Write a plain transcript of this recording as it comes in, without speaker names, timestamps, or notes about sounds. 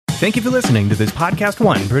Thank you for listening to this Podcast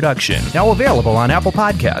One production. Now available on Apple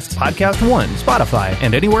Podcasts, Podcast One, Spotify,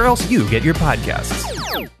 and anywhere else you get your podcasts.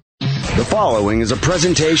 The following is a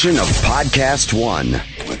presentation of Podcast One.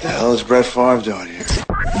 What the hell is Brett Favre doing here?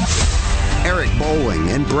 Eric Bolling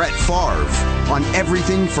and Brett Favre on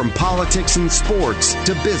everything from politics and sports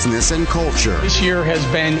to business and culture. This year has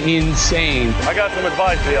been insane. I got some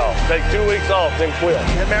advice for y'all. Take 2 weeks off, then quit.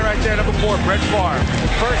 That man right there, number 4, Brett Favre.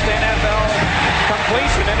 First NFL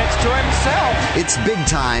completion, and it's to himself. It's big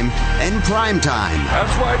time and prime time.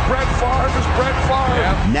 That's why Brett Favre is Brett Favre.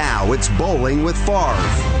 Yep. Now it's Bolling with Favre.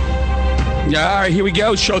 Yeah, all right, here we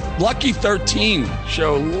go. Show Lucky 13.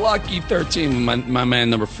 Show Lucky 13. My man,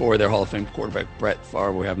 number 4, their Hall of Fame quarterback, Brett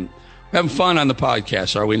Favre. We're having fun on the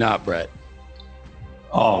podcast, are we not, Brett?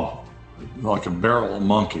 Oh, like a barrel of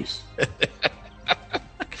monkeys.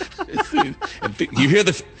 You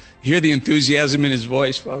hear the enthusiasm in his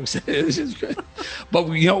voice, folks. But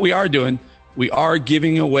you know what we are doing? We are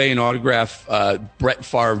giving away an autographed Brett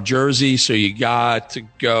Favre jersey, so you got to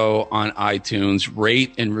go on iTunes,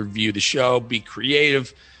 rate and review the show. Be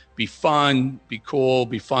creative, be fun, be cool,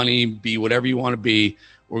 be funny, be whatever you want to be.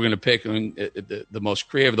 We're going to pick the most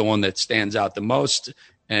creative, the one that stands out the most,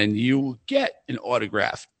 and you get an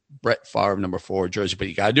autographed Brett Favre number 4 jersey. But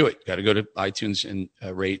you got to do it. You got to go to iTunes and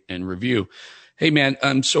rate and review. Hey, man,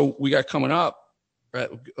 so we got coming up,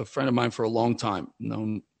 a friend of mine for a long time,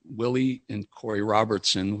 known Willie and Korie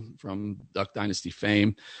Robertson from Duck Dynasty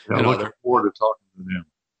fame. Yeah, I'm looking forward to talking to them.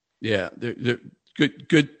 Yeah, they're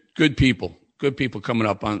good people. Good people coming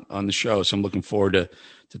up on the show. So I'm looking forward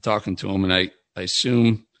to talking to them. And I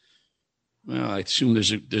assume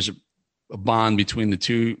there's a bond between the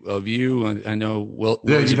two of you. I know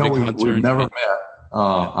Willie's we've never met.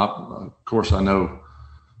 Of course, I know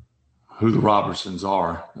who the Robertsons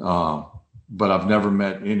are, but I've never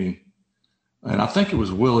met any. And I think it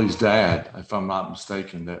was Willie's dad, if I'm not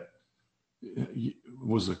mistaken, that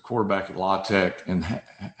was a quarterback at La Tech. And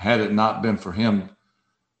had it not been for him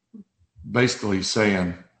basically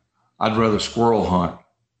saying, I'd rather squirrel hunt,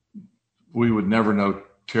 we would never know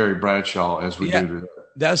Terry Bradshaw as we do today.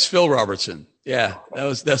 That's Phil Robertson. Yeah,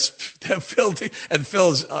 that's Phil. And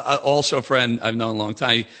Phil's also a friend I've known a long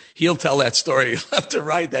time. He'll tell that story left to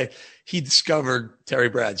right that he discovered Terry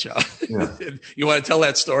Bradshaw. Yeah. You want to tell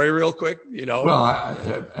that story real quick? You know. Well,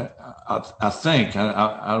 I think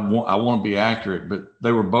I want to be accurate, but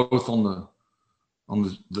they were both on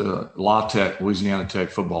the La Tech, Louisiana Tech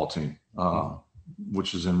football team,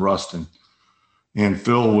 which is in Ruston, and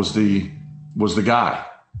Phil was the guy,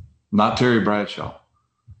 not Terry Bradshaw.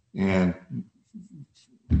 And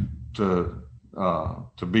to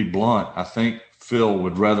be blunt, I think Phil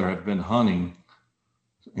would rather have been hunting,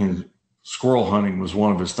 and squirrel hunting was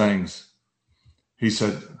one of his things. He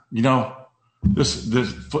said,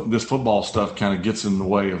 this football stuff kind of gets in the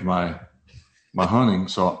way of my hunting,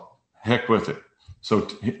 so heck with it. So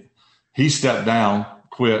he stepped down,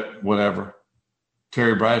 quit, whatever.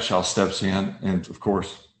 Terry Bradshaw steps in and, of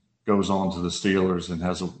course, goes on to the Steelers and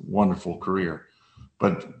has a wonderful career.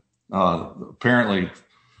 But apparently,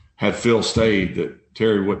 had Phil stayed, that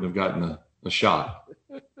Terry wouldn't have gotten a shot.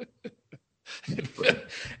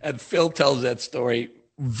 And Phil tells that story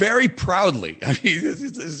very proudly. I mean,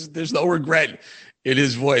 there's no regret in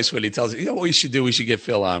his voice when he tells it. You know what we should do? We should get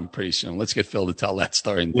Phil on pretty soon. Let's get Phil to tell that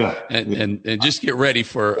story and just get ready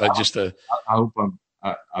for I hope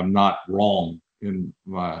I'm not wrong in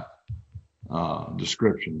my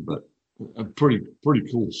description, but a pretty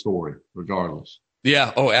cool story regardless.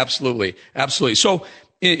 Yeah. Oh, absolutely. Absolutely. So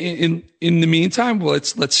in the meantime,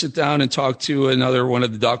 let's sit down and talk to another one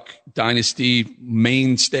of the Duck Dynasty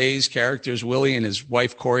mainstays, characters, Willie and his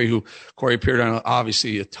wife, Korie, who Korie appeared on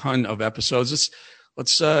obviously a ton of episodes.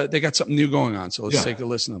 Let's they got something new going on. So let's take a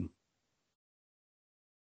listen to them.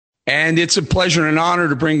 And it's a pleasure and an honor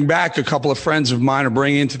to bring back a couple of friends of mine, or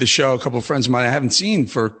bring into the show a couple of friends of mine I haven't seen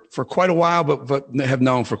for quite a while, but have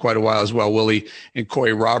known for quite a while as well, Willie and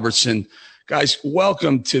Korie Robertson. Guys,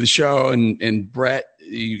 welcome to the show. And Brett,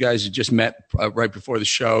 you guys had just met right before the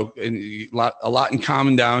show, and a lot in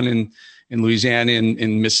common down in Louisiana and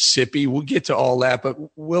in Mississippi. We'll get to all that. But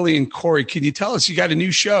Willie and Korie, can you tell us, you got a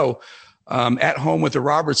new show, At Home with the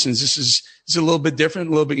Robertsons. This is a little bit different,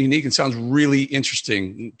 a little bit unique, and sounds really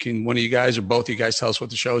interesting. Can one of you guys or both of you guys tell us what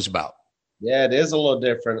the show is about? Yeah, it is a little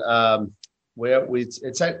different.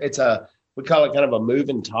 We call it kind of a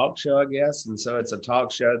moving talk show, I guess. And so it's a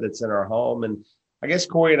talk show that's in our home. And I guess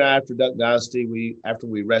Korie and I, after Duck Dynasty, after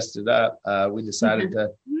we rested up, we decided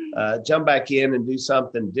to jump back in and do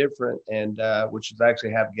something different, and which is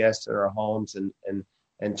actually have guests in our homes and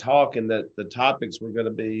and talk, and that the topics were going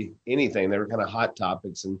to be anything. They were kind of hot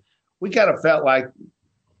topics. And we kind of felt like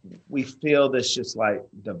we feel this just like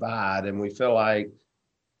divide, and we feel like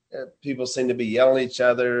people seem to be yelling at each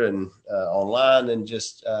other and online, and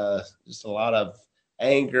just a lot of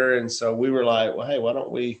anger. And so we were like, well, hey, why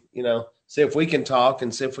don't we, see if we can talk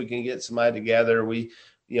and see if we can get somebody together. We,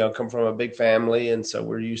 come from a big family, and so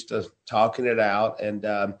we're used to talking it out. And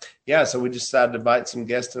so we decided to invite some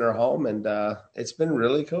guests in our home, and it's been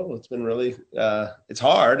really cool. It's been really, it's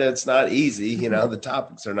hard. It's not easy. The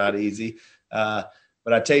topics are not easy.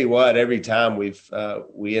 But I tell you what, every time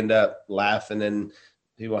we end up laughing, and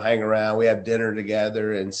people hang around. We have dinner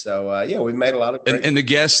together, and so we made a lot of. And the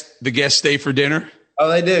guests stay for dinner. Oh,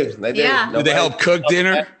 they do. They do. Yeah. Do they help cook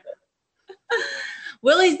dinner?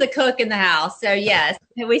 Willie's the cook in the house, so yes,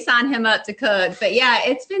 we signed him up to cook. But yeah,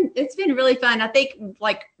 it's been really fun. I think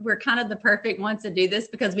like we're kind of the perfect ones to do this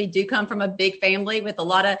because we do come from a big family with a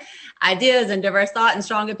lot of ideas and diverse thought and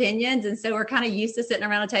strong opinions, and so we're kind of used to sitting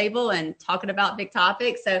around a table and talking about big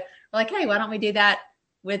topics. So we're like, hey, why don't we do that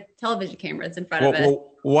with television cameras in front of us?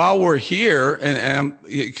 Well, while we're here, and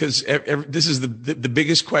because this is the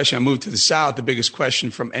biggest question, I moved to the South, the biggest question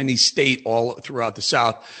from any state all throughout the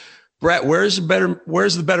South. Brett, where's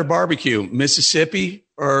the better barbecue, Mississippi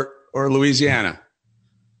or Louisiana?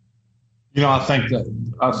 I think that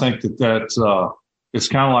it's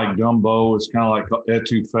kind of like gumbo. It's kind of like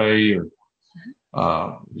etouffee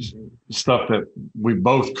or stuff that we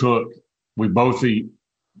both cook. We both eat.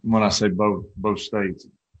 When I say both states,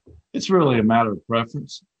 it's really a matter of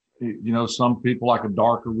preference. Some people like a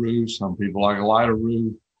darker roux. Some people like a lighter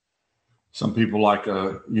roux. Some people like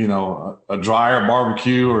a drier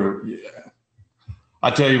barbecue. Or I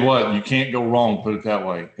tell you what, you can't go wrong, put it that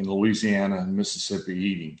way, in Louisiana and Mississippi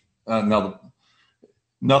eating. Now,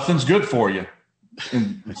 nothing's good for you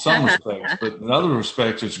in some respects, but in other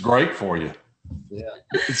respects, it's great for you. Yeah.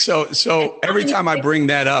 So every time I bring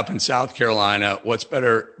that up in South Carolina, what's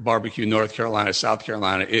better barbecue, North Carolina, South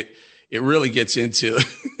Carolina, it really gets into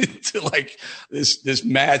like this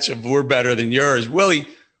match of we're better than yours. Willie,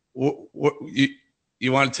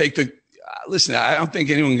 you want to take the listen? I don't think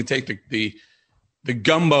anyone can take the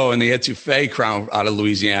gumbo and the etouffee crown out of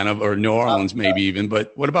Louisiana or New Orleans, maybe even.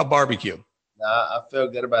 But what about barbecue? I feel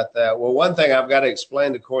good about that. Well, one thing I've got to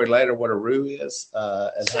explain to Korie later what a roux is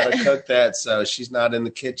and how to cook that. So she's not in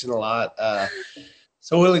the kitchen a lot.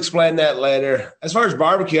 So we'll explain that later. As far as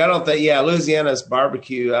barbecue, I don't think, Louisiana's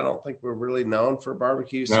barbecue, I don't think we're really known for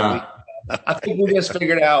barbecue. So I think we just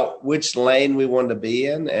figured out which lane we wanted to be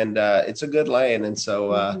in, and it's a good lane. And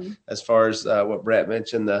so as far as what Brett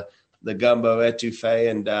mentioned, the gumbo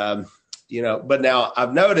etouffee, and, but now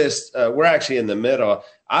I've noticed we're actually in the middle.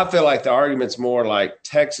 I feel like the argument's more like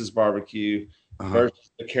Texas barbecue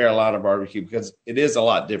versus the Carolina barbecue because it is a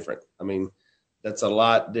lot different. I mean, that's a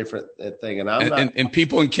lot different thing. And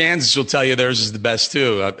people in Kansas will tell you theirs is the best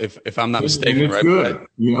too, if I'm not mistaken. It's right?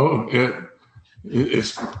 Good.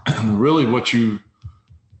 It's really what your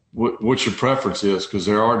preference is, because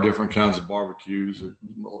there are different kinds of barbecues,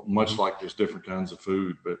 much like there's different kinds of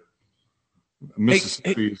food. But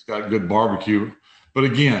Mississippi's got good barbecue. But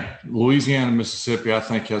again, Louisiana and Mississippi, I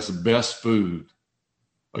think, has the best food.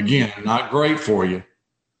 Again, not great for you,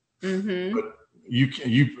 but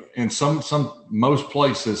you in most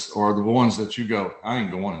places are the ones that you go, I ain't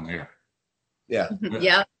going in there. Yeah.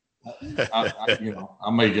 Yeah. I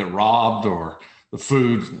may get robbed, or the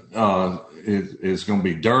food is going to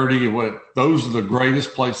be dirty. Those are the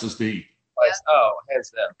greatest places to eat. Oh,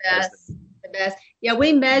 hands down. The best. Yeah,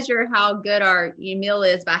 we measure how good our meal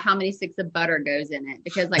is by how many sticks of butter goes in it,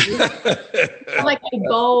 because like we have like a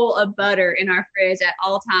bowl of butter in our fridge at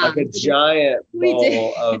all times. Like a giant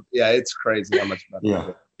bowl of it's crazy how much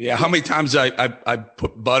butter. Yeah. How many times I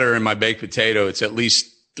put butter in my baked potato? It's at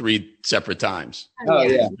least 3 separate times. Oh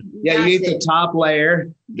yeah. You eat the top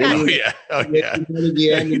layer. You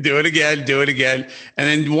do it again.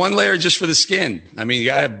 And then 1 layer just for the skin. I mean, you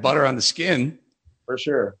gotta have butter on the skin. For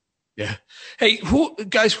sure. Yeah. Hey, who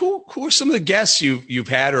are some of the guests you've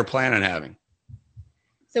had or plan on having?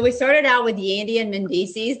 So we started out with Yandy and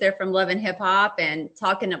Mendices. They're from Love and Hip Hop, and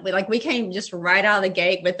talking we came just right out of the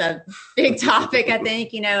gate with a big topic, I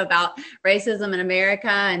think, about racism in America.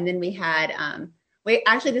 And then we had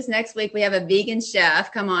this next week we have a vegan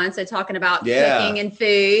chef come on. So talking about cooking and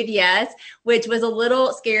food. Yes. Which was a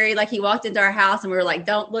little scary. Like he walked into our house and we were like,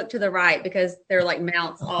 don't look to the right, because they're like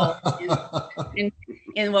mounts all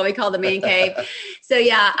in what we call the man cave. So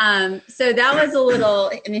so that was a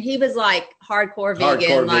little, I mean, he was like hardcore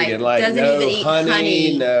vegan, doesn't no even eat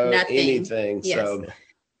honey, no nothing. anything. Yes. So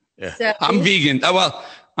yeah. So I'm vegan.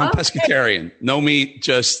 I'm pescatarian. No meat,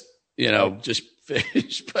 just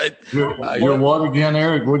fish. But you're what again,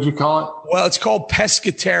 Eric? What'd you call it? Well, it's called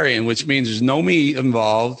pescatarian, which means there's no meat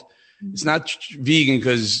involved. It's not vegan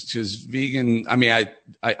because vegan. I mean,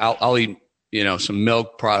 I'll eat some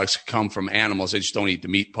milk products that come from animals. I just don't eat the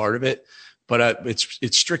meat part of it. But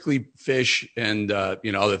it's strictly fish and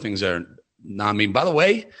other things that are non-meat. By the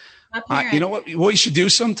way, you know what you should do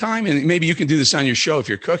sometime, and maybe you can do this on your show if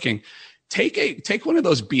you're cooking. Take one of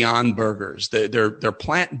those Beyond Burgers. They're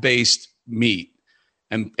plant-based meat,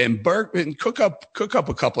 and cook up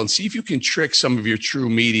a couple and see if you can trick some of your true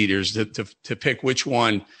meat eaters to pick which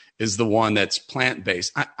one is the one that's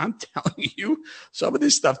plant-based. I'm telling you, some of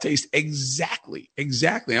this stuff tastes exactly.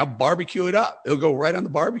 I'll barbecue it up. It'll go right on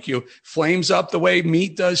the barbecue. Flames up the way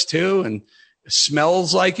meat does too, and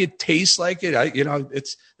smells like it, tastes like it.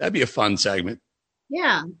 That'd be a fun segment.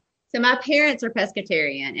 Yeah. So my parents are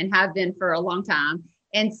pescatarian and have been for a long time.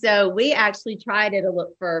 And so we actually tried it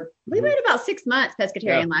we went about 6 months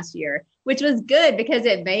pescatarian last year, which was good because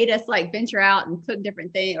it made us like venture out and cook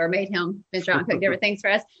different things, or made him venture out and cook different things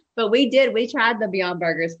for us. But we tried the Beyond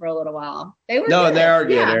Burgers for a little while. They were good. They are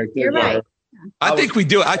good. Yeah, you're right. I think we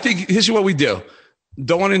do. I think this is what we do.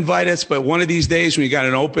 Don't want to invite us, but one of these days when you got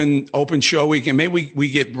an open show weekend, maybe we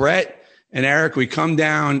get Brett and Eric, we come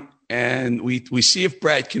down and we see if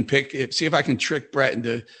Brett can see if I can trick Brett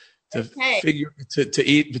into taking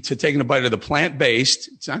a bite of the plant-based.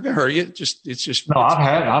 It's not going to hurt you.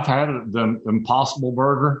 I've had the Impossible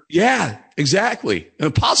Burger. Yeah, exactly. An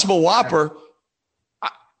Impossible Whopper.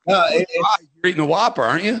 You're eating a Whopper,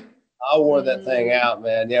 aren't you? I wore that thing out,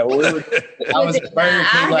 man. Yeah, I was at Burger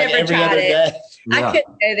King like every other day. Yeah. I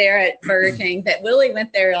couldn't go there at Burger King, but Willie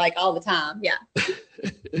went there like all the time. Yeah.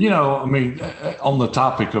 I mean, on the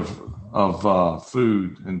topic of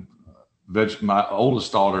food and my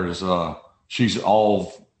oldest daughter is she's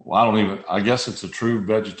I guess it's a true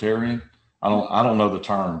vegetarian. I don't know the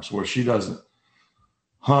terms, where she doesn't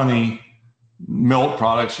honey, milk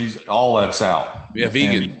products. She's all that's out. Yeah,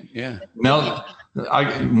 vegan. Yeah. Now,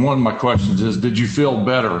 one of my questions is, did you feel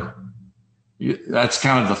better? That's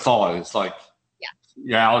kind of the thought. It's like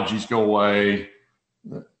your allergies go away,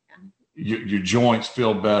 your joints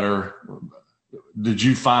feel better. Did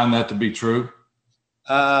you find that to be true?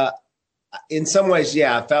 In some ways,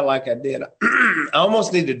 yeah, I felt like I did. I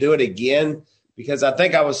almost need to do it again because I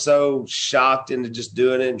think I was so shocked into just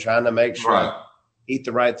doing it and trying to make sure I eat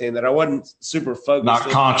the right thing that I wasn't super focused. Not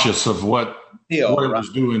conscious of what it was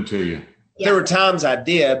doing to you. Yeah. There were times I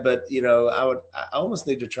did, but I almost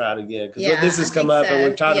need to try it again because this has come up and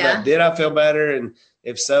we've talked about, did I feel better? And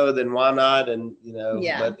if so, then why not? And,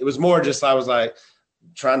 but it was more just, I was like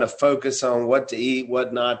trying to focus on what to eat,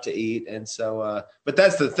 what not to eat. And so, but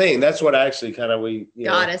that's the thing. That's what actually kind of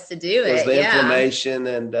got us to do it. Was the inflammation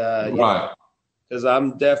and, because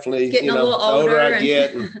I'm definitely, getting a little the older I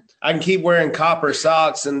get, and I can keep wearing copper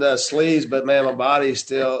socks and sleeves, but man, my body's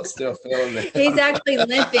still feeling it. He's actually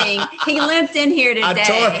limping. He limped in here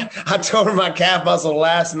today. I tore my calf muscle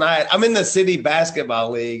last night. I'm in the city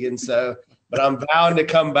basketball league, and so, but I'm vowing to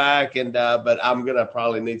come back, and but I'm gonna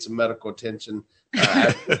probably need some medical attention.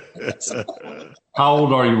 How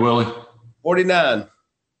old are you, Willie? 49.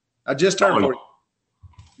 I just turned 40.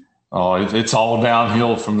 Oh, it's all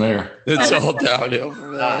downhill from there. It's all downhill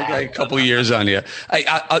from there. I got a couple of years on you.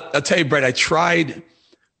 I'll tell you, Brett, I tried.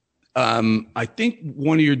 I think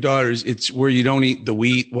one of your daughters, it's where you don't eat the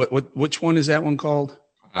wheat. Which one is that one called?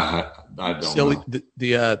 I don't know.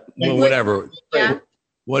 Whatever. Yeah.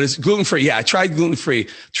 What is gluten-free? Yeah, I tried gluten-free.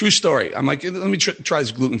 True story. I'm like, let me try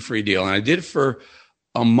this gluten-free deal. And I did it for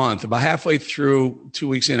a month. About halfway through, 2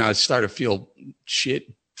 weeks in, I started to feel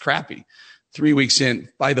crappy. 3 weeks in,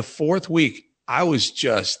 by the fourth week, I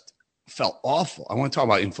felt awful. I want to talk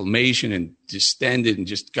about inflammation and distended and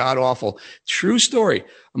just god awful. True story.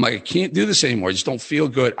 I'm like, I can't do this anymore. I just don't feel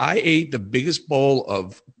good. I ate the biggest bowl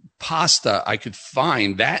of pasta I could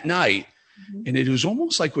find that night. Mm-hmm. And it was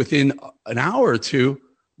almost like within an hour or two,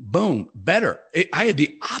 boom, better. I had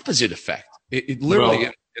the opposite effect. It literally.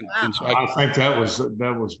 Wow. So I think that was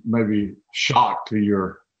maybe shock to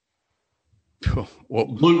your. Well,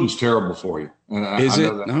 gluten's terrible for you. And I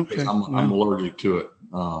know that okay. I'm allergic to it.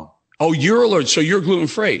 You're allergic. So you're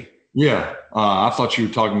gluten-free. Yeah. I thought you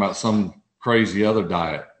were talking about some crazy other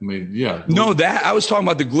diet. I mean, yeah. No, I was talking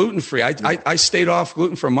about the gluten-free. I stayed off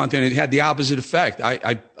gluten for a month and it had the opposite effect. I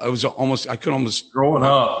could almost. Growing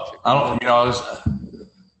up,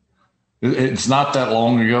 it's not that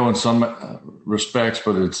long ago in some respects,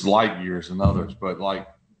 but it's light years in others. But like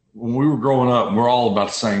when we were growing up, we're all about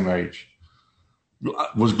the same age.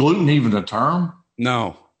 Was gluten even a term?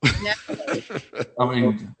 No. I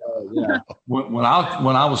mean, when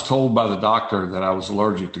I was told by the doctor that I was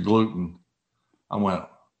allergic to gluten, I went,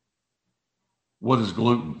 "What is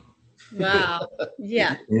gluten?" Wow.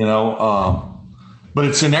 Yeah. But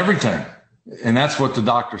it's in everything. And that's what the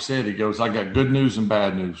doctor said. He goes, "I got good news and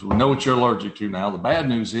bad news. We know what you're allergic to now. The bad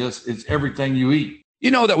news is it's everything you eat." You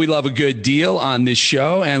know that we love a good deal on this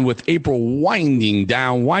show. And with April winding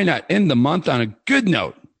down, why not end the month on a good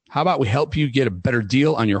note? How about we help you get a better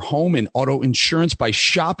deal on your home and auto insurance by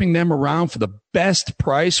shopping them around for the best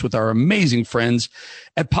price with our amazing friends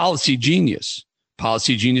at Policy Genius.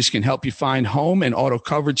 Policy Genius can help you find home and auto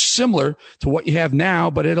coverage similar to what you have now,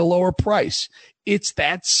 but at a lower price. It's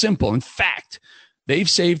that simple. In fact, they've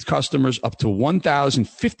saved customers up to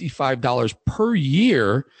 $1,055 per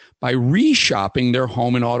year by reshopping their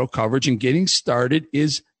home and auto coverage, and getting started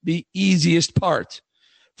is the easiest part.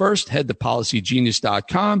 First, head to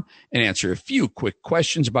policygenius.com and answer a few quick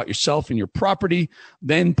questions about yourself and your property.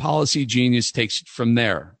 Then Policy Genius takes it from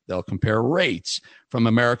there. They'll compare rates from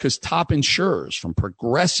America's top insurers, from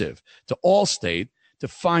Progressive to Allstate, to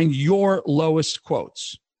find your lowest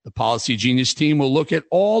quotes. The Policy Genius team will look at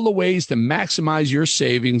all the ways to maximize your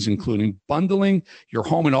savings, including bundling your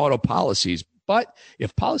home and auto policies. But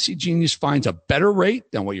if Policy Genius finds a better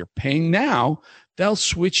rate than what you're paying now, they'll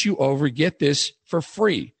switch you over, get this, for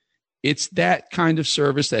free. It's that kind of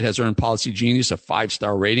service that has earned Policy Genius a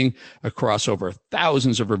 5-star rating across over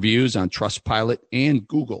thousands of reviews on Trustpilot and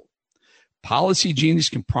Google. Policy Genius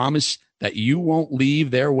can promise that you won't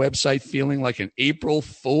leave their website feeling like an April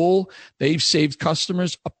Fool. They've saved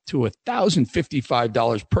customers up to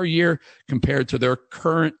 $1,055 per year compared to their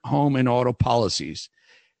current home and auto policies.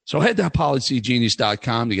 So head to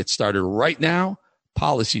policygenius.com to get started right now.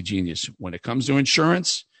 Policy Genius. When it comes to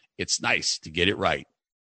insurance, it's nice to get it right.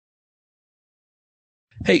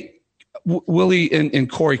 Hey, Willie and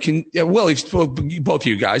Korie, Willie, both of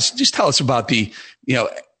you guys, just tell us about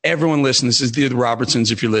everyone listening. This is the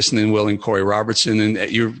Robertsons. If you're listening, Willie and Korie Robertson, and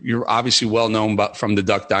you're obviously well known from the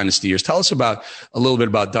Duck Dynasty years. Tell us a little bit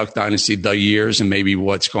about Duck Dynasty, the years, and maybe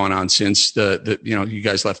what's going on since you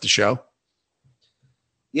guys left the show.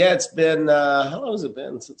 Yeah, it's been how long has it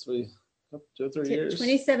been since we? 2 or 3 years.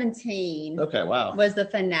 2017. Okay, wow. Was the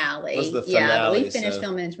finale. Yeah, but we finished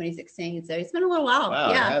filming in 2016, so it's been a little while.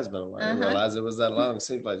 Wow, yeah. It has been a while. I didn't realize it was that long. It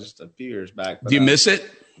seemed like just a few years back. Do you miss it?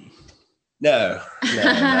 No,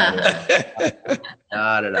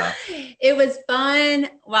 not at all. It was fun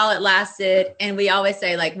while it lasted, and we always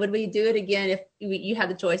say, would we do it again if you had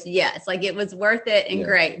the choice? Yes. It was worth it and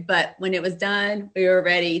great, but when it was done, we were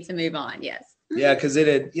ready to move on. Yes. Yeah, because it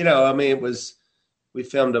had, it was. We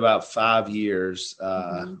filmed about 5 years,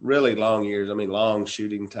 really long years. Long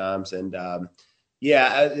shooting times. And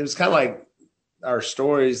it was kind of like our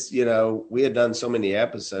stories, we had done so many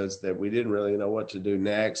episodes that we didn't really know what to do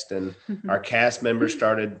next. And our cast members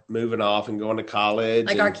started moving off and going to college.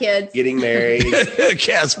 Like our kids. Getting married.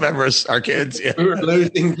 Cast members, our kids. Yeah. We were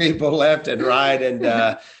losing people left and right. And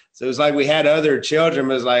so it was like we had other children.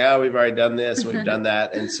 It was like, oh, we've already done this. We've done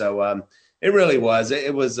that. And so it really was.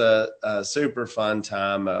 It was a super fun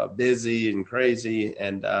time, busy and crazy,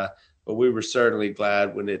 but we were certainly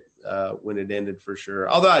glad when it ended for sure.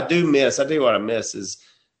 Although I tell you what I miss is,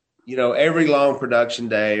 every long production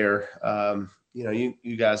day, or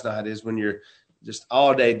you guys know how it is when you're just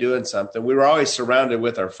all day doing something. We were always surrounded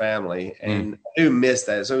with our family, and I do miss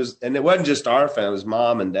that. So it wasn't just our family; it was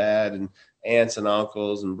mom and dad and aunts and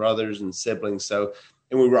uncles and brothers and siblings.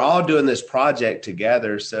 And we were all doing this project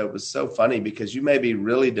together. So it was so funny because you may be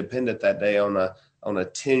really dependent that day on a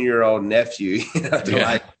 10-year-old nephew,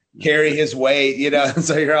 to carry his weight, and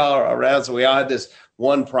so you're all around. So we all had this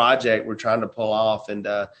one project we're trying to pull off, and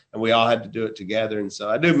we all had to do it together. And so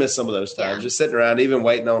I do miss some of those times, just sitting around, even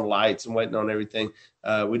waiting on lights and waiting on everything.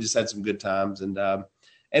 We just had some good times,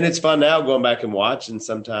 and it's fun now going back and watching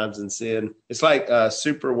sometimes and seeing. It's like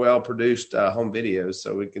super well produced home videos,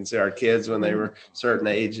 so we can see our kids when they were certain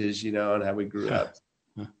ages, and how we grew up.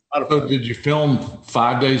 So did you film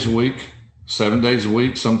 5 days a week, 7 days a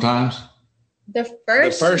week sometimes? The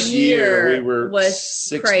first year we were was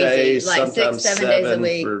 6 crazy, days, like sometimes 6-7 days a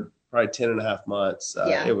week. For probably 10.5 months.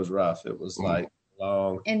 It was rough. It was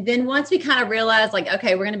long. And then once we kind of realized,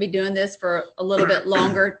 okay, we're going to be doing this for a little bit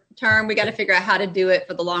longer term, we got to figure out how to do it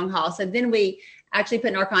for the long haul. So then we actually put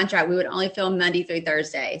in our contract, we would only film Monday through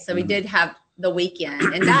Thursday. So we did have the weekend,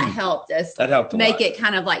 and that helped us make it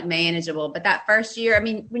kind of manageable. But that first year,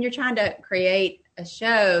 when you're trying to create a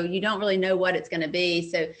show, you don't really know what it's going to be.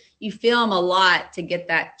 So you film a lot to get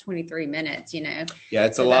that 23 minutes, Yeah,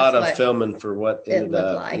 it's a lot of filming for what it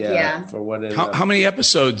looked like. Yeah. For what ended How many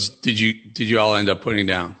episodes did you all end up putting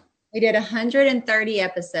down? We did 130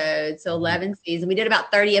 episodes, so 11 seasons. We did about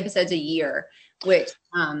 30 episodes a year, which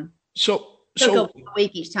took a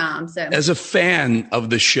week each time. So as a fan of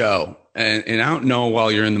the show, and I don't know while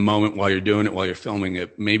you're in the moment, while you're doing it, while you're filming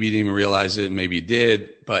it, maybe you didn't even realize it, maybe you did,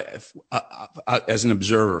 but as an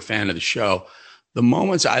observer, fan of the show, the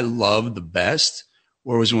moments I loved the best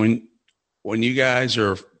was when you guys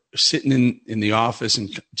are sitting in the office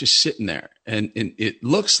and just sitting there, and it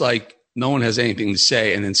looks like no one has anything to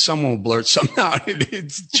say, and then someone will blurt something out, and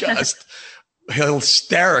it's just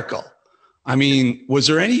hysterical. I mean,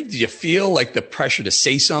 did you feel like the pressure to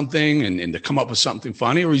say something and to come up with something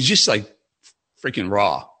funny, or was it just like freaking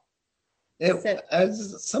raw?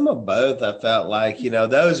 Some of both. I felt like,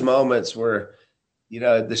 those moments were,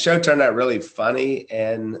 the show turned out really funny,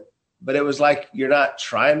 but it was like, you're not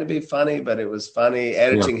trying to be funny, but it was funny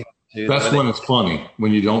editing. Yeah. That's when it's funny,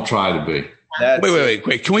 when you don't try to be.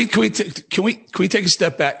 Wait. Can we take a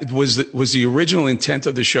step back? Was the original intent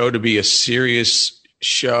of the show to be a serious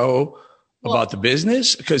show about the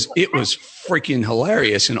business? Because it was freaking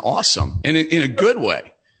hilarious and awesome, and in a good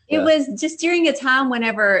way. It was just during a time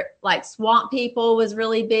whenever like Swamp People was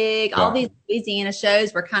really big. All these Louisiana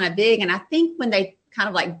shows were kind of big, and I think when they kind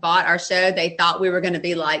of like bought our show, they thought we were going to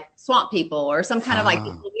be like Swamp People or some kind of like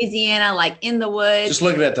Louisiana, like in the woods. Just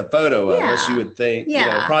looking at the photo of us, you would think,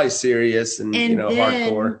 probably serious and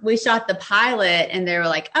hardcore. We shot the pilot and they were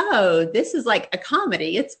like, oh, this is like a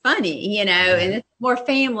comedy. It's funny, and it's more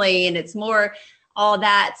family and it's more all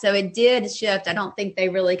that. So it did shift. I don't think they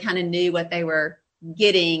really kind of knew what they were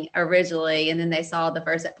getting originally, and then they saw the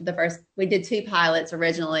first we did 2 pilots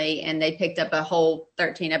originally, and they picked up a whole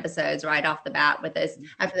 13 episodes right off the bat with us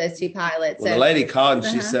after those 2 pilots. Well, the lady called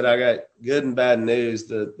and she said, I got good and bad news.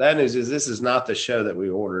 The bad news is this is not the show that we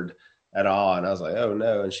ordered at all. And I was like, oh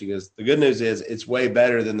no. And she goes, the good news is it's way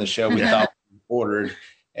better than the show we thought we ordered.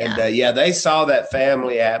 And they saw that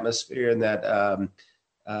family atmosphere and that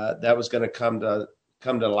that was going to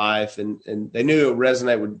come to life, and they knew it would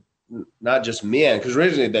resonate with not just men, because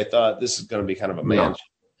originally they thought this is going to be kind of a man show.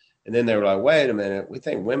 And then they were like, wait a minute, we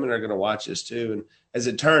think women are going to watch this too. And as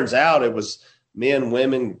it turns out, it was men,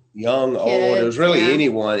 women, young, old. It was really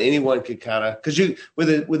anyone could kind of, because you with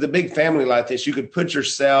a big family like this, you could put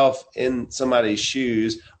yourself in somebody's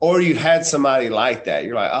shoes, or you had somebody like that.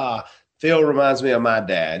 You're like, Phil reminds me of my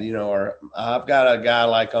dad, or I've got a guy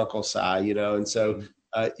like Uncle Si, and so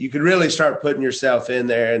you could really start putting yourself in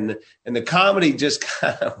there, and the comedy just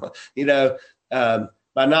kind of,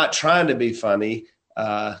 by not trying to be funny,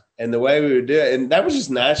 and the way we would do it, and that was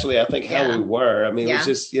just naturally, I think, how we were. I mean, it was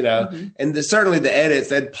just, and certainly the edits,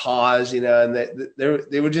 they'd pause, and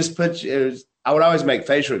they would just put. I would always make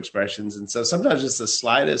facial expressions, and so sometimes just the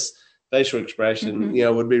slightest facial expression,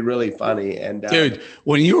 would be really funny. And dude,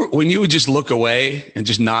 when you would just look away and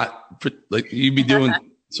just not like you'd be doing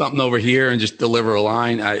something over here and just deliver a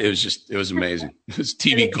line. It was amazing. It was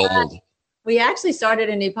TV gold. We actually started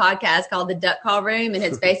a new podcast called The Duck Call Room, and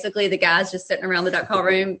it's basically the guys just sitting around the duck call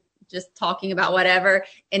room, just talking about whatever.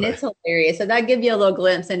 And it's hilarious. So that gives you a little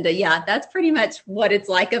glimpse into, that's pretty much what it's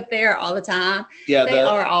like up there all the time. Yeah. They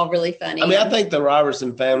are all really funny. I mean, I think the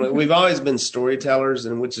Robertson family, we've always been storytellers,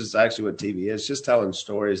 and which is actually what TV is, just telling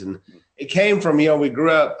stories. And it came from, we grew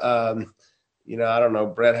up, I don't know,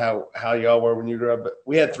 Brett, how y'all were when you grew up, but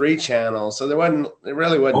we had 3 channels. So it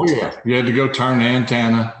really wasn't. Oh, yeah. You had to go turn the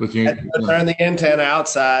antenna with you. Turn the antenna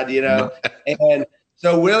outside, And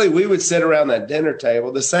so Willie, we would sit around that dinner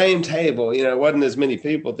table, the same table, it wasn't as many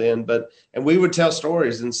people then, and we would tell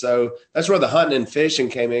stories. And so that's where the hunting and fishing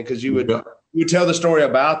came in, because you would tell the story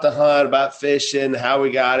about the hunt, about fishing, how we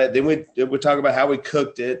got it. Then we'd talk about how we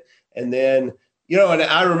cooked it. And then, and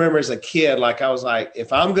I remember as a kid, like I was like,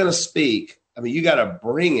 if I'm going to speak, I mean, you got to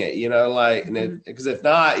bring it, because if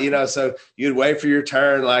not, so you'd wait for your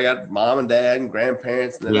turn. Like I had mom and dad and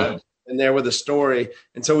grandparents, and then and there with a story.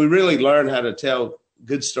 And so we really learned how to tell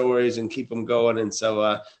good stories and keep them going. And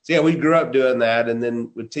so we grew up doing that. And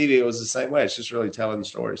then with TV, it was the same way. It's just really telling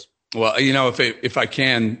stories. Well, if I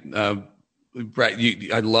can, Brett,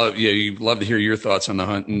 I'd love, you'd love to hear your thoughts on the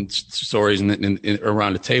hunting stories and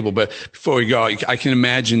around the table. But before we go, I can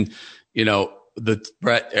imagine, the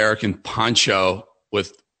Brett, Eric, and Poncho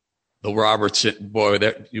with the Robertson boy.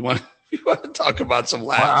 That you want to talk about some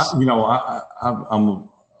laughs? I'm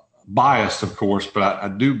biased, of course, but I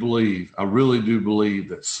really do believe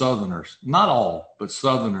that Southerners, not all, but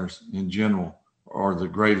Southerners in general, are the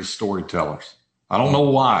greatest storytellers. I don't know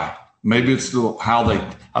why, Maybe it's how they.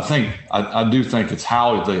 I do think it's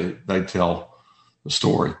how they tell the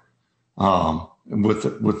story, with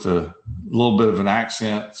the little bit of an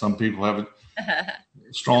accent. Some people have a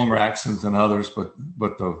stronger accent than others, but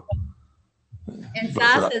the. And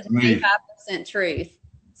Sai says 95% truth.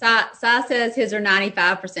 Sai says his are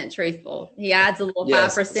 95% truthful. He adds a little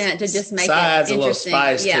 5% to just make it adds interesting. A little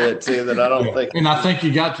spice to it too that I don't think. And I think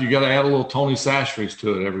you got to add a little Tony Sastries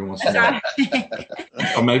to it every once in a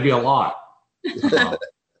while, or maybe a lot.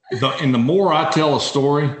 And the more I tell a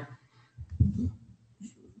story,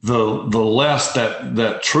 the less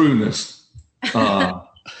that trueness.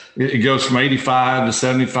 It goes from 85 to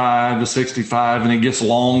 75 to 65, and it gets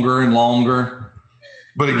longer and longer,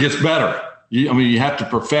 but it gets better. You have to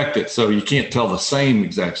perfect it, so you can't tell the same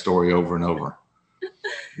exact story over and over. At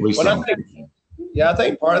least I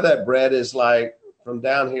think part of that, Brett, is like from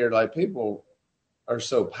down here, like people are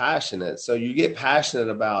so passionate. So you get passionate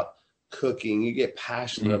about cooking, you get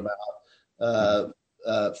passionate about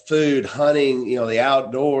food, hunting, the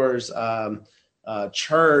outdoors,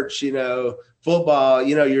 church, football,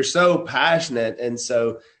 you're so passionate. And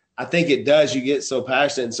so I think it does. You get so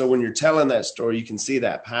passionate. And so when you're telling that story, you can see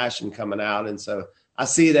that passion coming out. And so I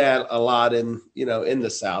see that a lot in the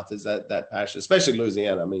South, is that passion, especially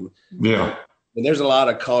Louisiana. I mean, yeah. And there's a lot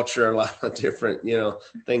of culture, a lot of different,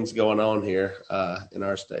 things going on here in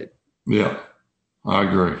our state. Yeah, I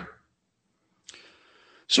agree.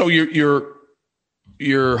 So your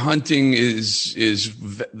hunting is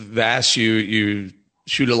vast. You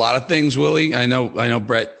shoot a lot of things, Willie. I know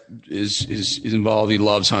Brett is involved. He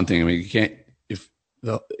loves hunting. I mean, you can't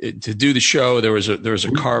to do the show. There was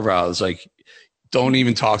a carve out. It's like, don't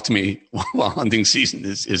even talk to me while hunting season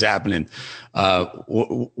is happening.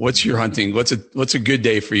 What's your hunting? What's a good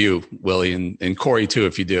day for you, Willie, and Korie too,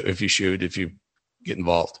 if you get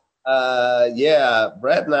involved? Yeah,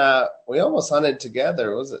 Brett and I, we almost hunted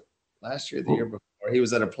together. Was it last year, the year before? He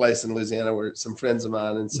was at a place in Louisiana where some friends of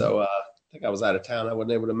mine, and so I think I was out of town. I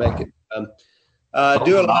wasn't able to make it.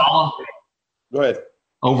 Do a lot. Go ahead.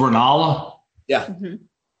 Over in Alla? Yeah. Mm-hmm.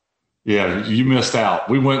 Yeah, you missed out.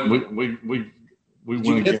 We went. We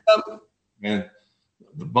went again. Man,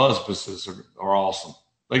 the Buzzbusses are awesome.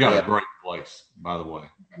 They got a great place, by the way.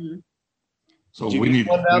 Mm-hmm. So we need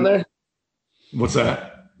one down there. What's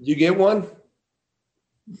that? Did you get one?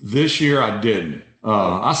 This year I didn't.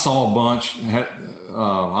 I saw a bunch.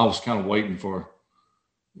 I was kind of waiting for,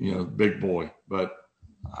 big boy, but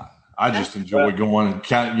I just enjoy going and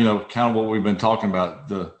kind of what we've been talking about,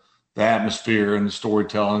 the atmosphere and the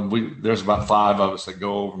storytelling. There's about 5 of us that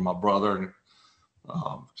go over, my brother and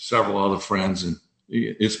several other friends, and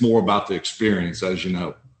it's more about the experience, as you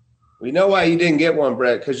know. We know why you didn't get one,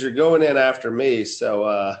 Brett, because you're going in after me.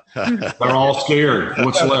 So they're all scared.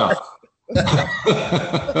 What's left?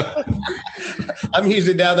 I'm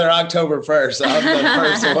usually down there October 1st. So I'm the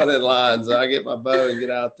first one in line. So I get my bow and get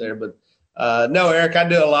out there. But no, Eric, I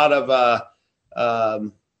do a lot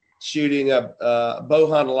of shooting, bow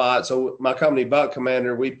hunt a lot. So my company, Buck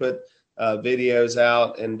Commander, we put videos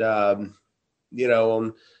out and,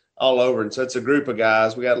 on all over. And so it's a group of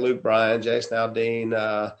guys. We got Luke Bryan, Jason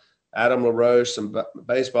Aldean, Adam LaRoche, some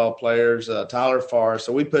baseball players, Tyler Farr.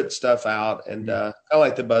 So we put stuff out and kind of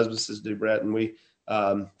like the Buzzbusses do, Brett. And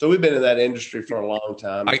so we've been in that industry for a long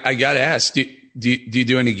time. I got to ask, do you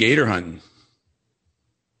do any gator hunting?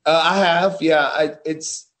 I have. Yeah.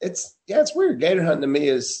 It's weird. Gator hunting to me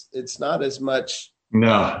it's not as much.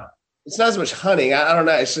 No, it's not as much hunting. I don't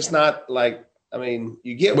know. It's just not like,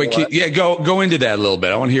 you get one. Go into that a little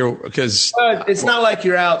bit. I want to hear, because it's not like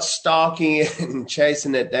you're out stalking it and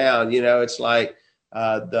chasing it down. It's like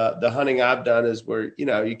the hunting I've done is where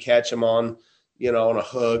you catch them on on a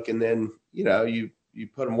hook, and then you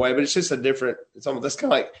put them away. But it's just a different. It's almost that's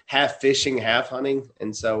kind of like half fishing, half hunting.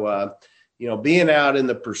 And so being out in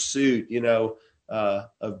the pursuit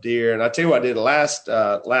of deer. And I tell you what I did last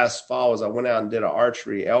fall was I went out and did an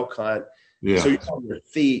archery elk hunt. Yeah. So you're on your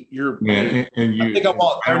feet. I think I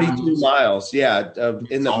walked 32 miles. Yeah,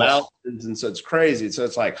 in the mountains, and so it's crazy. So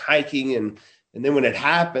it's like hiking, and then when it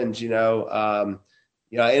happens, I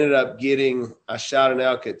ended up I shot an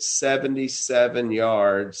elk at 77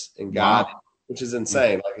 yards and got it, which is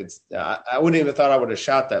insane. Like I wouldn't even thought I would have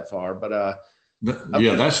shot that far, but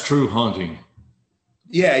that's true hunting.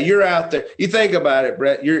 Yeah, you're out there. You think about it,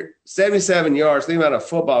 Brett. You're 77 yards. Think about a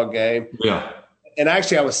football game. Yeah. And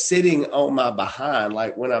actually, I was sitting on my behind,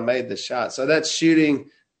 like when I made the shot. So that's shooting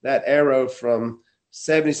that arrow from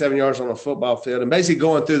 77 yards on a football field and basically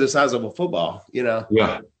going through the size of a football,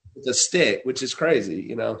 Yeah. With a stick, which is crazy,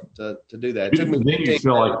 to do that. Then you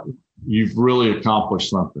feel like you've really accomplished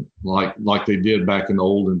something like they did back in the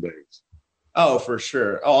olden days. Oh, for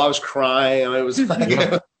sure. Oh, I was crying. I mean, it was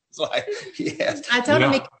like, yes. I told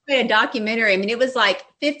him he made a documentary. I mean, it was like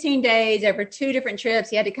 15 days over 2 different trips.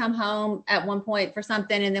 He had to come home at one point for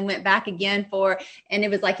something and then went back again and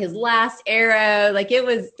it was like his last arrow. Like it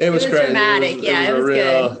was crazy. Dramatic. It was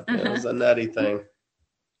good. It was a nutty thing.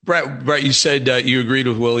 Brett, you said you agreed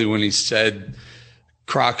with Willie when he said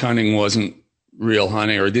croc hunting wasn't real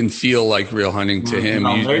hunting or it didn't feel like real hunting to him.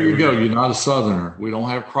 No, there you go. You're not a Southerner. We don't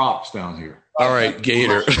have crocs down here. All right,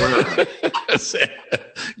 gator.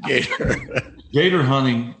 Gator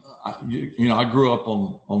hunting, I grew up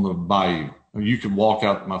on the bayou. You could walk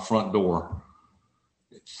out my front door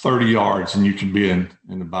 30 yards and you could be in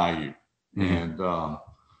the bayou. Mm-hmm. And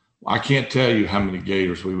I can't tell you how many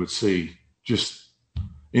gators we would see.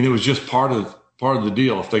 And it was just part of the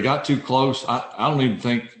deal. If they got too close, I don't even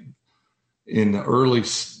think in the early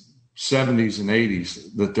 70s and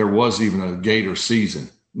 80s that there was even a gator season.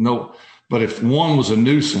 No. But if one was a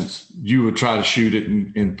nuisance, you would try to shoot it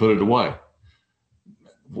and put it away.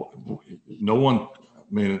 No one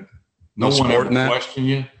ever questioned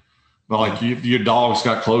you. But like your dogs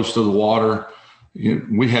got close to the water.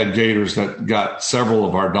 We had gators that got several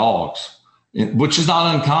of our dogs, which is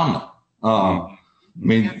not uncommon.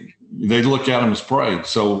 They look at them as prey.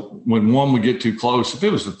 So when one would get too close, if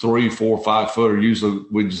it was a 3, 4, 5 footer, usually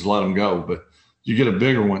we just let them go. But you get a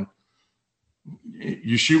bigger one.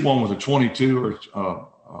 You shoot one with a 22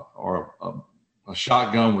 or a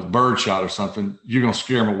shotgun with birdshot or something, you're going to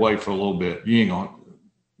scare them away for a little bit. You ain't going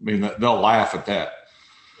to, they'll laugh at that.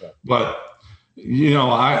 Yeah. But,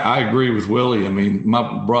 I agree with Willie. I mean,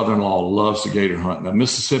 my brother-in-law loves to gator hunt. Now,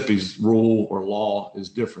 Mississippi's rule or law is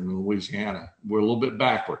different than Louisiana. We're a little bit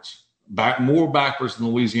backwards, more backwards than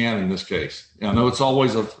Louisiana in this case. I know it's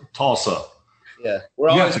always a toss-up. Yeah, you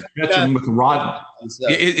have to catch them with the rod.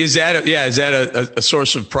 Is that a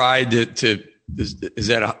source of pride? Is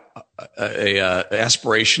that a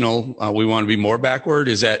aspirational? We want to be more backward.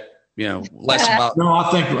 Is that less about? No, I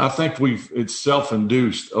think it's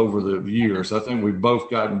self-induced over the years. I think we've both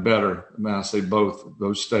gotten better. I mean, I say both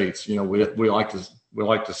those states. We like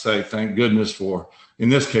to say thank goodness for. In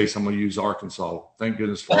this case, I'm going to use Arkansas. Thank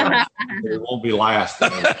goodness for it won't be last.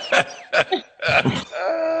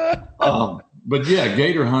 But yeah,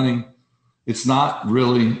 gator hunting, it's not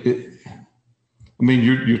really.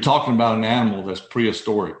 You're talking about an animal that's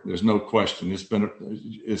prehistoric. There's no question.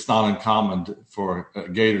 It's not uncommon for a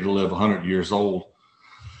gator to live 100 years old.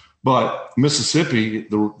 But Mississippi,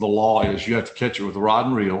 the law is you have to catch it with a rod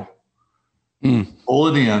and reel,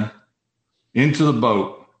 pull it into the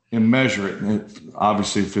boat, and measure it. And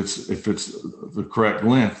obviously, if it's the correct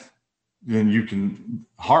length, then you can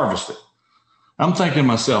harvest it. I'm thinking to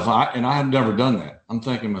myself, I have never done that. I'm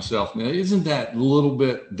thinking to myself, now, isn't that a little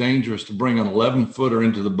bit dangerous to bring an 11-footer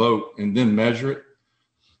into the boat and then measure it?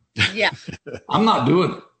 Yeah. I'm not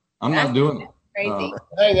doing it. Not doing it. Crazy.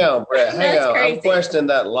 Hang on, Brett. Hang on. Crazy. I'm questioning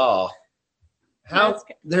that law.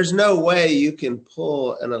 There's no way you can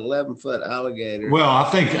pull an 11-foot alligator. Well, I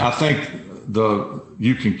think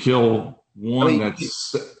you can kill one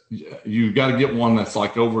you've got to get one that's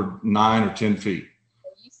like over 9 or 10 feet.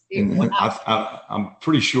 And I'm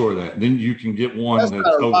pretty sure of that. Then you can get one that's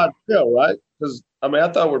not a lot to kill, right? Because I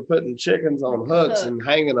thought we're putting chickens on hooks and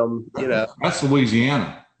hanging them. That's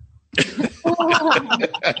Louisiana.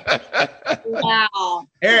 Wow,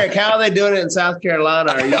 Eric, how are they doing it in South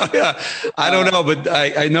Carolina? I don't know, but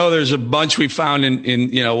I know there's a bunch we found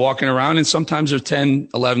in walking around, and sometimes they're 10,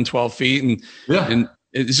 11, 12 feet, and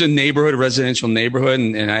it's a residential neighborhood,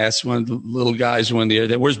 and I asked one of the little guys one the other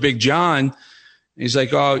day, "Where's Big John?" He's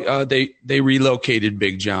like, they relocated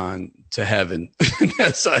Big John to heaven.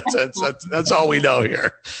 that's all we know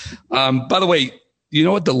here. By the way,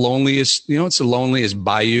 what's the loneliest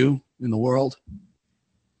bayou in the world?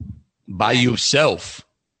 Bayou Self.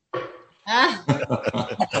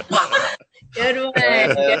 Good one.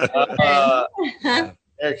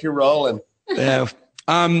 Eric, you're rolling. Yeah.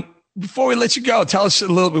 Before we let you go, tell us a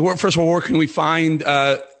little bit. First of all, where can we find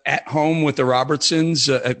At Home with the Robertsons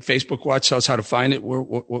at Facebook Watch? Tell us how to find it.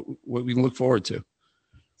 What we can look forward to.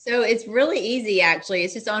 So it's really easy, actually.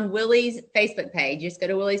 It's just on Willie's Facebook page. You just go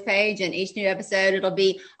to Willie's page, and each new episode, it'll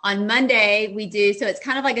be on Monday. So it's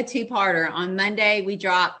kind of like a 2-parter. On Monday, we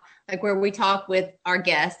drop where we talk with our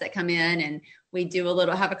guests that come in, and we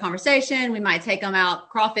have a conversation. We might take them out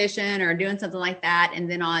crawfishing or doing something like that. And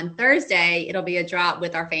then on Thursday, it'll be a drop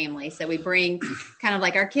with our family. So we bring kind of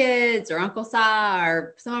like our kids or Uncle Si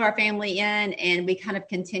or some of our family in, and we kind of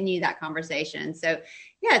continue that conversation. So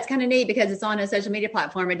yeah, it's kind of neat because it's on a social media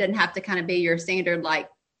platform. It doesn't have to kind of be your standard,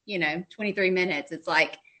 23 minutes. It's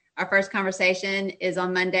like our first conversation is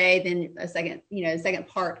on Monday, then a second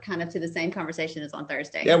part kind of to the same conversation is on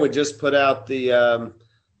Thursday. Yeah, we just put out the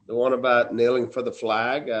one about kneeling for the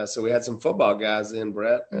flag. So we had some football guys in,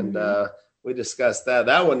 Brett, and we discussed that.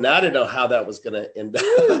 That one, I didn't know how that was going to end up.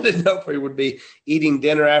 I didn't know if we would be eating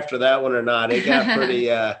dinner after that one or not. It got pretty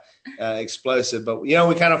explosive, but we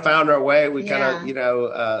kind of found our way. We kind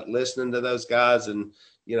of listening to those guys and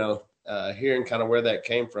hearing kind of where that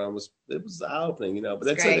came from was eye opening. But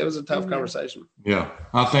it was a tough conversation. Yeah,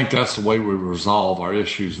 I think that's the way we resolve our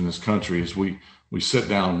issues in this country is we sit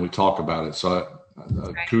down and we talk about it. So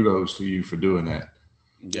kudos to you for doing that,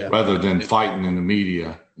 rather than fighting in the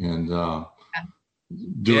media and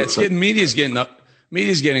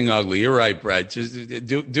media's getting ugly. You're right, Brett. Just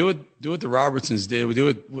do what the Robertsons did. We do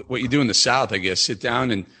it what you do in the South, I guess. Sit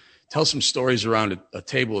down and tell some stories around a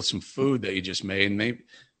table with some food that you just made, and maybe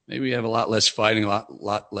we have a lot less fighting, a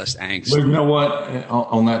lot less angst. But you know what?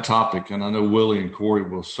 On that topic, and I know Willie and Korie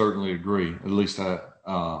will certainly agree. At least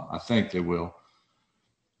I think they will.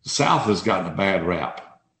 The South has gotten a bad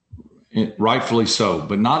rap, rightfully so,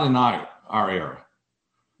 but not in our era.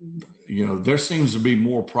 There seems to be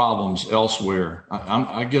more problems elsewhere.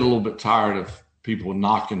 I get a little bit tired of people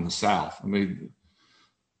knocking the South. I mean,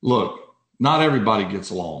 look, not everybody gets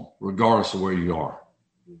along, regardless of where you are.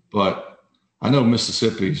 But I know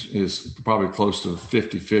Mississippi is probably close to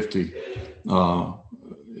 50-50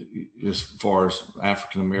 as far as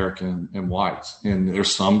African-American and whites. And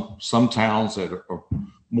there's some towns that are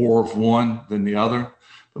more of one than the other,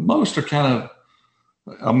 but most are kind of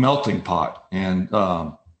a melting pot. And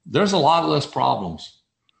there's a lot less problems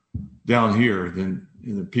down here than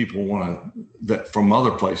people that from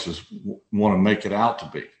other places want to make it out to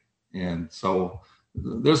be. And so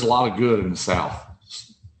there's a lot of good in the South.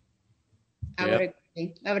 I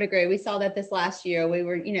would agree. We saw that this last year. We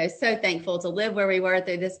were, so thankful to live where we were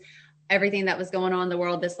through this, everything that was going on in the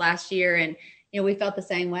world this last year. And, we felt the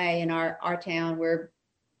same way in our town. We're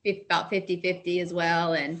about 50-50 as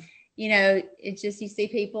well. And, it's just, you see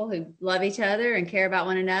people who love each other and care about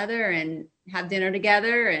one another and have dinner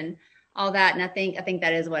together and all that. And I think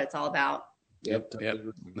that is what it's all about. Yep.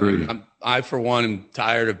 I, for one, am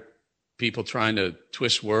tired of people trying to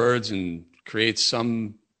twist words and create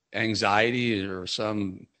some anxiety or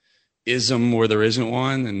some ism where there isn't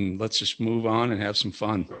one. And let's just move on and have some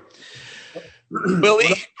fun.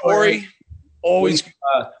 Willie, Korie, always.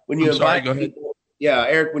 When you invite people,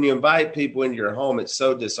 Eric, when you invite people into your home, it's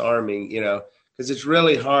so disarming, because it's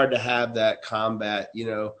really hard to have that combat,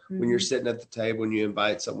 when you're sitting at the table and you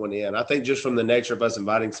invite someone in. I think just from the nature of us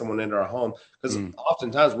inviting someone into our home, because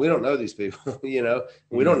oftentimes we don't know these people, we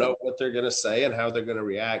don't know what they're going to say and how they're going to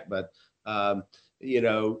react. But,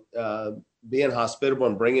 being hospitable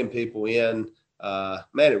and bringing people in,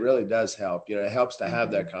 man, it really does help. It helps to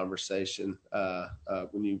have that conversation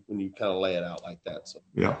when you kind of lay it out like that. So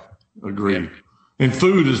yeah, agreed. Yeah. And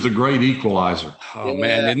food is the great equalizer. Oh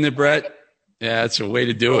man, isn't it, Brett? Yeah, it's a way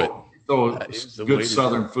to do it. So good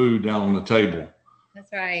Southern food down on the table.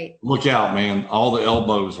 That's right. Look out, man! All the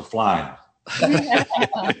elbows are flying.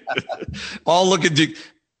 All looking to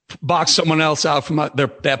box someone else out from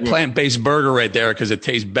that plant-based burger right there because it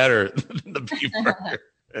tastes better than the beef burger.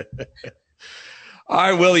 All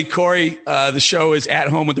right, Willie, Korie, the show is At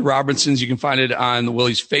Home with the Robertsons. You can find it on the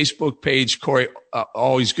Willie's Facebook page. Korie,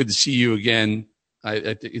 always good to see you again.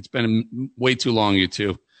 It's been way too long, you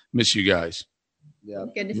two. Miss you guys. Yeah,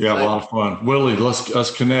 good to see a lot of fun. Willie,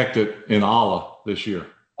 let's connect it in Allah this year.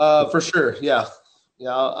 For sure. Yeah.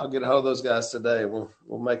 I'll get a hold of those guys today. We'll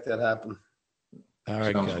make that happen. All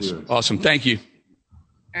right, guys. Good. Awesome. Thank you.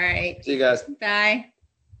 All right. See you guys. Bye.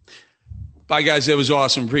 Bye, guys. That was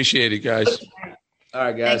awesome. Appreciate it, guys. All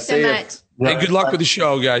right, guys. Thanks so much. Hey, good luck with the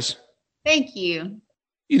show, guys. Thank you.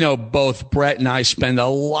 Both Brett and I spend a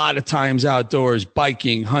lot of times outdoors,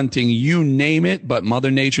 biking, hunting, you name it, but Mother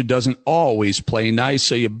Nature doesn't always play nice,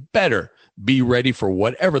 so you better be ready for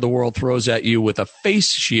whatever the world throws at you with a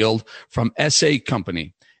face shield from SA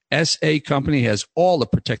Company. SA Company has all the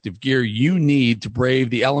protective gear you need to brave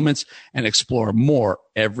the elements and explore more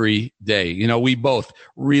every day. We both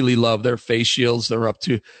really love their face shields. They're up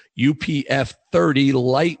to UPF 30,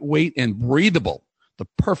 lightweight and breathable. The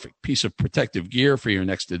perfect piece of protective gear for your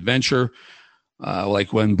next adventure,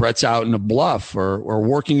 like when Brett's out in a bluff or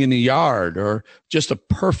working in the yard, or just a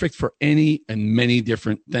perfect for any and many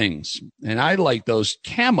different things. And I like those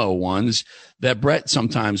camo ones that Brett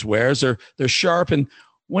sometimes wears. They're sharp, and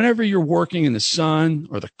whenever you're working in the sun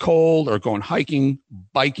or the cold or going hiking,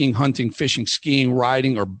 biking, hunting, fishing, skiing,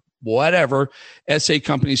 riding, or whatever, SA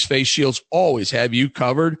Company's face shields always have you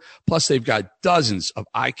covered. Plus, they've got dozens of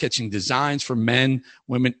eye-catching designs for men,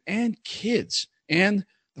 women, and kids. And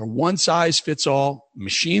they're one-size-fits-all,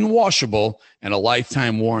 machine washable, and a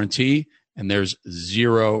lifetime warranty, and there's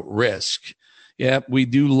zero risk. Yeah, we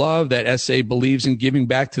do love that SA believes in giving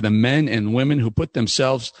back to the men and women who put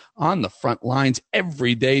themselves on the front lines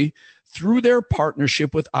every day through their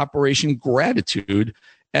partnership with Operation Gratitude.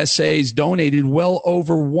 SA's donated well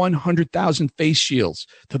over 100,000 face shields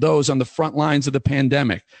to those on the front lines of the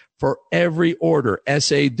pandemic. For every order,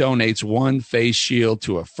 SA donates one face shield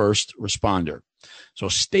to a first responder. So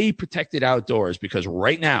stay protected outdoors, because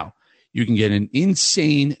right now you can get an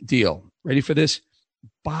insane deal. Ready for this?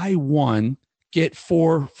 Buy one, get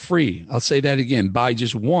 4 free. I'll say that again. Buy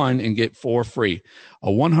just one and get 4 free. A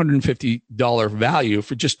 $150 value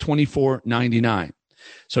for just $24.99.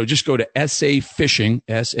 So just go to SA Fishing,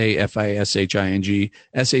 SAFISHING,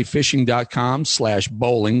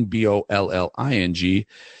 safishing.com/bowling, BOLLING,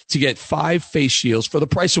 to get 5 face shields for the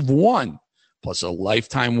price of one, plus a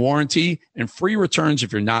lifetime warranty and free returns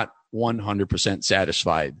if you're not 100%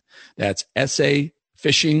 satisfied. That's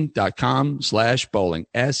safishing.com/bowling,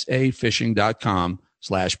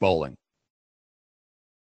 safishing.com/bowling.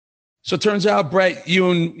 So it turns out, Brett, you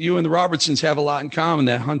and the Robertsons have a lot in common.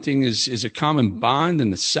 That hunting is a common bond in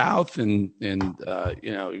the South, and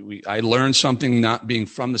I learned something, not being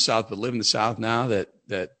from the South but live in the South now,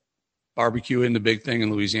 that barbecue isn't the big thing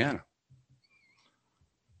in Louisiana.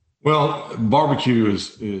 Well, barbecue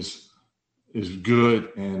is good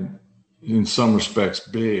and in some respects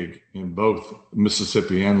big in both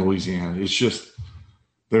Mississippi and Louisiana. It's just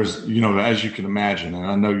there's, as you can imagine, and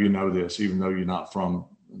I know you know this, even though you're not from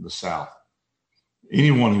the South.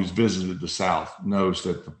 Anyone who's visited the South knows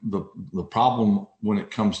that the problem when it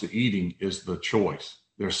comes to eating is the choice.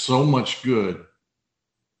 There's so much good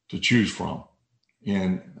to choose from.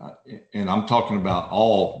 And I'm talking about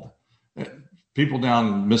all people down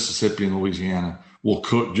in Mississippi and Louisiana will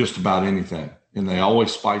cook just about anything. And they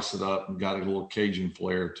always spice it up and got a little Cajun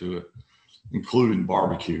flair to it, including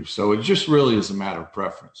barbecue. So it just really is a matter of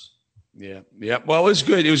preference. Yeah. Well, it was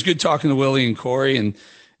good. It was good talking to Willie and Korie, and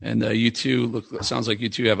you two sounds like you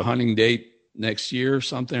two have a hunting date next year or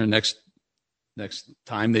something, or next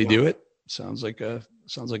time they do it. Sounds like a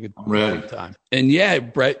ready time. And yeah,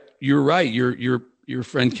 Brett, you're right. Your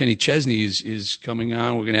friend Kenny Chesney is coming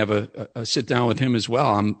on. We're going to have a sit down with him as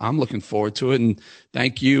well. I'm looking forward to it. And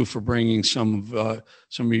thank you for bringing some of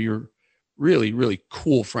your really, really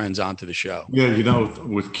cool friends onto the show. Yeah.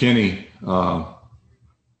 With Kenny,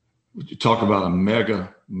 you talk about a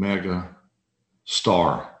mega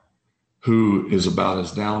star who is about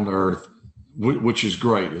as down to earth, which is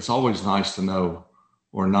great. It's always nice to know,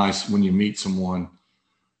 or nice when you meet someone.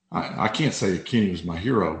 I can't say that Kenny was my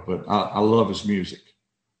hero, but I love his music.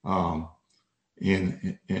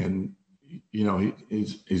 He's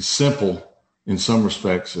simple in some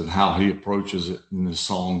respects in how he approaches it in his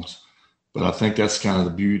songs, but I think that's kind of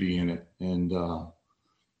the beauty in it. And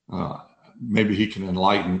maybe he can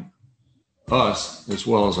enlighten us as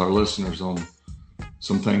well as our listeners on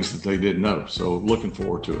some things that they didn't know. So looking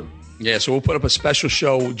forward to it. Yeah. So we'll put up a special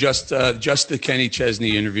show, just the Kenny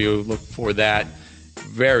Chesney interview. Look for that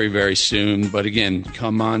very, very soon. But again, go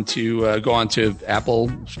on to Apple,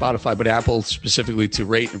 Spotify, but Apple specifically, to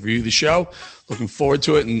rate and review the show. Looking forward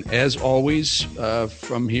to it. And as always,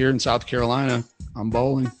 from here in South Carolina, I'm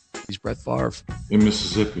Bolling. He's Brett Favre. In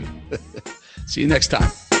Mississippi. See you next time.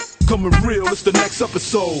 Coming real, it's the next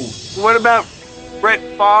episode. What about Brett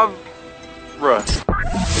Favre?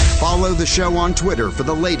 Follow the show on Twitter for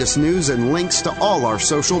the latest news and links to all our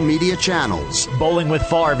social media channels. Bowling with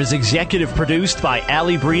Favre is executive produced by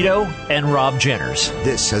Ali Brito and Rob Jenners.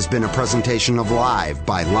 This has been a presentation of Live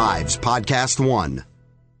by Live's Podcast One.